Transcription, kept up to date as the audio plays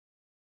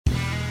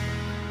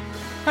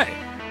Hey,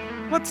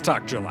 let's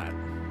talk Gillette.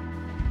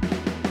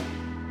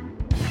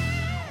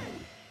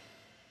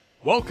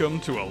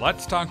 Welcome to a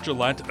Let's Talk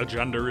Gillette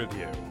agenda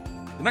review.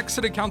 The next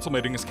City Council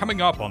meeting is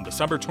coming up on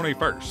December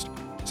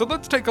 21st, so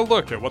let's take a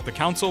look at what the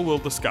Council will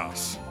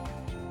discuss.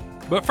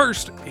 But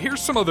first,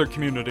 here's some other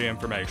community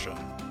information.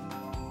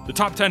 The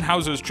top 10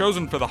 houses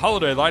chosen for the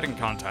holiday lighting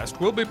contest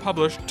will be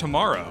published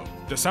tomorrow,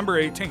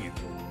 December 18th,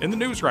 in the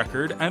News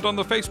Record and on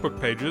the Facebook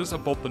pages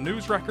of both the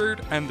News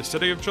Record and the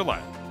City of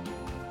Gillette.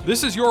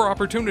 This is your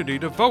opportunity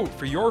to vote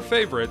for your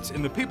favorites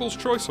in the People's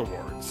Choice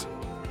Awards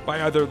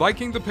by either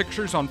liking the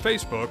pictures on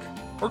Facebook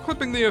or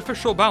clipping the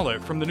official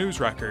ballot from the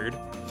News Record,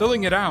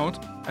 filling it out,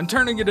 and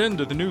turning it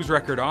into the News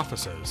Record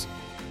offices.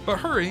 But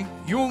hurry,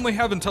 you only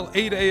have until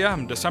 8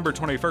 a.m. December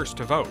 21st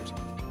to vote.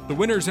 The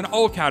winners in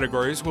all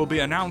categories will be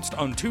announced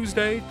on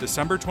Tuesday,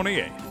 December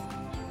 28th.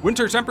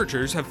 Winter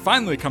temperatures have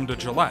finally come to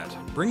Gillette,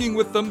 bringing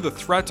with them the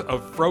threat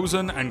of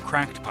frozen and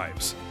cracked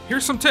pipes.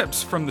 Here's some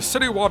tips from the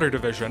City Water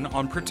Division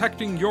on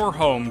protecting your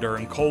home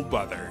during cold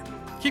weather.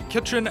 Keep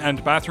kitchen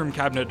and bathroom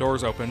cabinet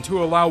doors open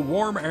to allow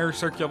warm air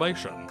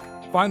circulation.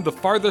 Find the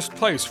farthest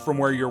place from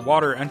where your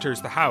water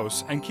enters the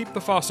house and keep the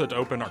faucet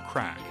open or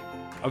crack.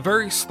 A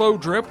very slow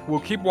drip will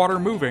keep water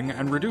moving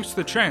and reduce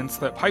the chance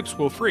that pipes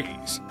will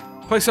freeze.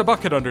 Place a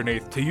bucket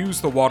underneath to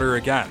use the water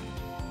again.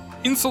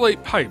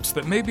 Insulate pipes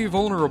that may be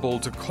vulnerable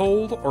to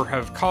cold or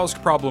have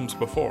caused problems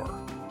before.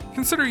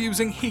 Consider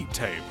using heat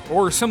tape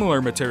or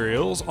similar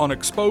materials on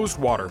exposed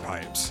water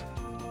pipes.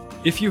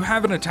 If you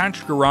have an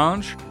attached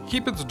garage,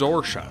 keep its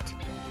door shut.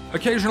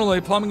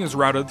 Occasionally, plumbing is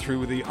routed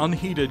through the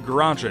unheated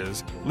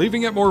garages,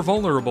 leaving it more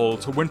vulnerable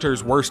to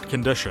winter's worst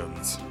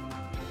conditions.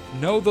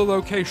 Know the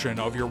location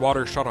of your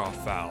water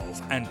shutoff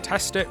valve and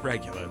test it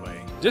regularly.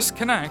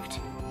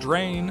 Disconnect,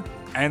 drain,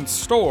 and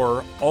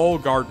store all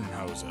garden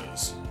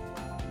hoses.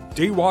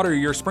 De-water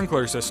your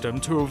sprinkler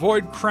system to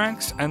avoid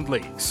cracks and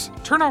leaks.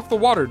 Turn off the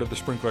water to the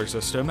sprinkler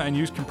system and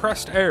use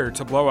compressed air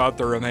to blow out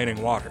the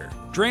remaining water.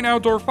 Drain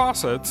outdoor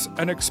faucets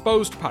and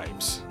exposed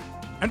pipes.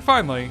 And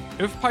finally,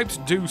 if pipes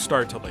do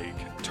start to leak,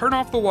 turn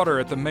off the water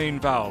at the main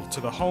valve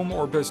to the home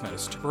or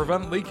business to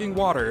prevent leaking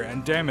water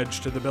and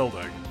damage to the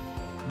building.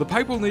 The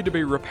pipe will need to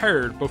be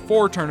repaired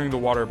before turning the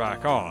water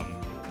back on.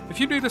 If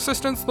you need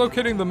assistance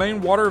locating the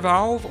main water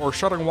valve or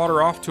shutting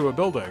water off to a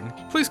building,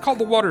 please call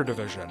the Water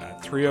Division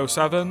at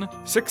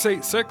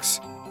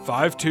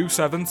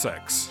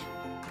 307-686-5276.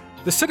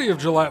 The City of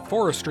Gillette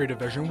Forestry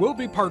Division will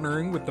be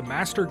partnering with the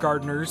Master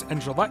Gardeners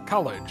and Gillette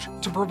College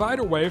to provide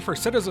a way for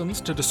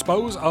citizens to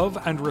dispose of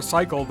and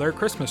recycle their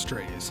Christmas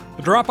trees.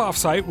 The drop-off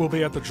site will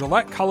be at the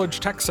Gillette College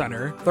Tech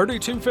Center,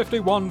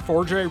 3251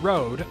 4J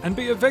Road, and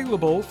be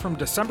available from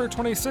December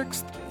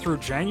 26th through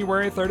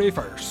January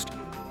 31st.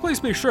 Please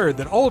be sure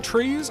that all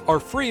trees are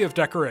free of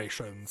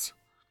decorations.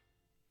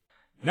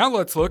 Now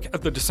let's look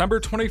at the December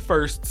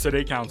 21st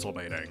City Council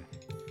meeting.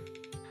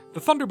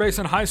 The Thunder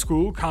Basin High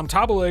School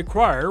Cantabile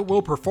Choir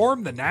will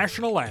perform the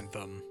national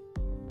anthem.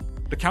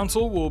 The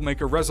council will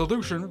make a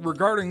resolution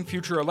regarding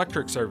future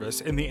electric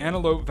service in the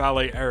Antelope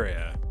Valley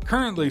area,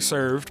 currently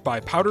served by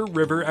Powder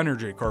River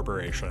Energy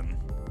Corporation.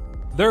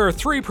 There are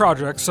 3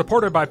 projects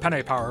supported by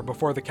Penny Power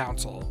before the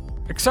council.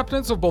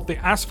 Acceptance of both the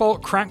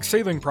asphalt crack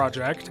ceiling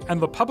project and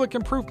the public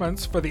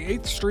improvements for the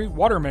 8th Street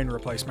water main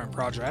replacement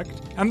project,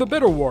 and the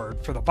bid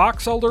award for the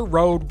Box Elder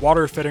Road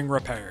water fitting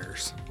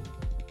repairs.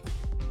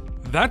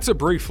 That's a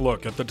brief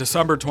look at the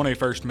December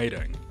 21st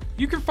meeting.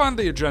 You can find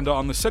the agenda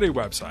on the city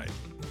website,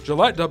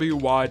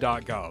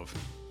 gillettewy.gov.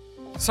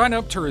 Sign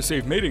up to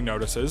receive meeting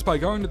notices by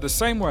going to the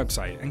same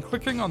website and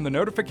clicking on the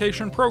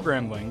notification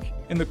program link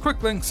in the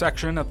quick link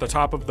section at the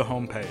top of the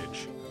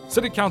homepage.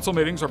 City Council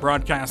meetings are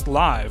broadcast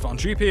live on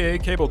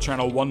GPA Cable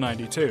Channel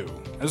 192,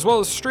 as well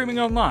as streaming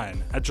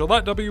online at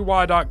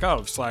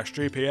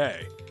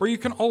gillettewy.gov/GPA, where you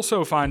can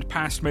also find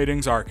past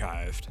meetings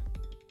archived.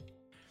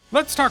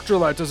 Let's Talk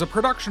Gillette is a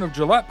production of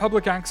Gillette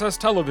Public Access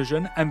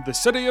Television and the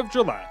City of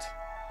Gillette.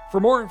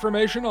 For more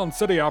information on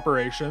city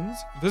operations,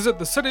 visit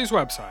the city's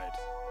website,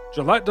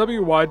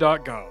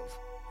 gillettewy.gov,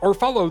 or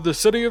follow the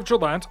City of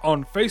Gillette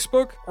on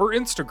Facebook or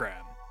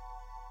Instagram.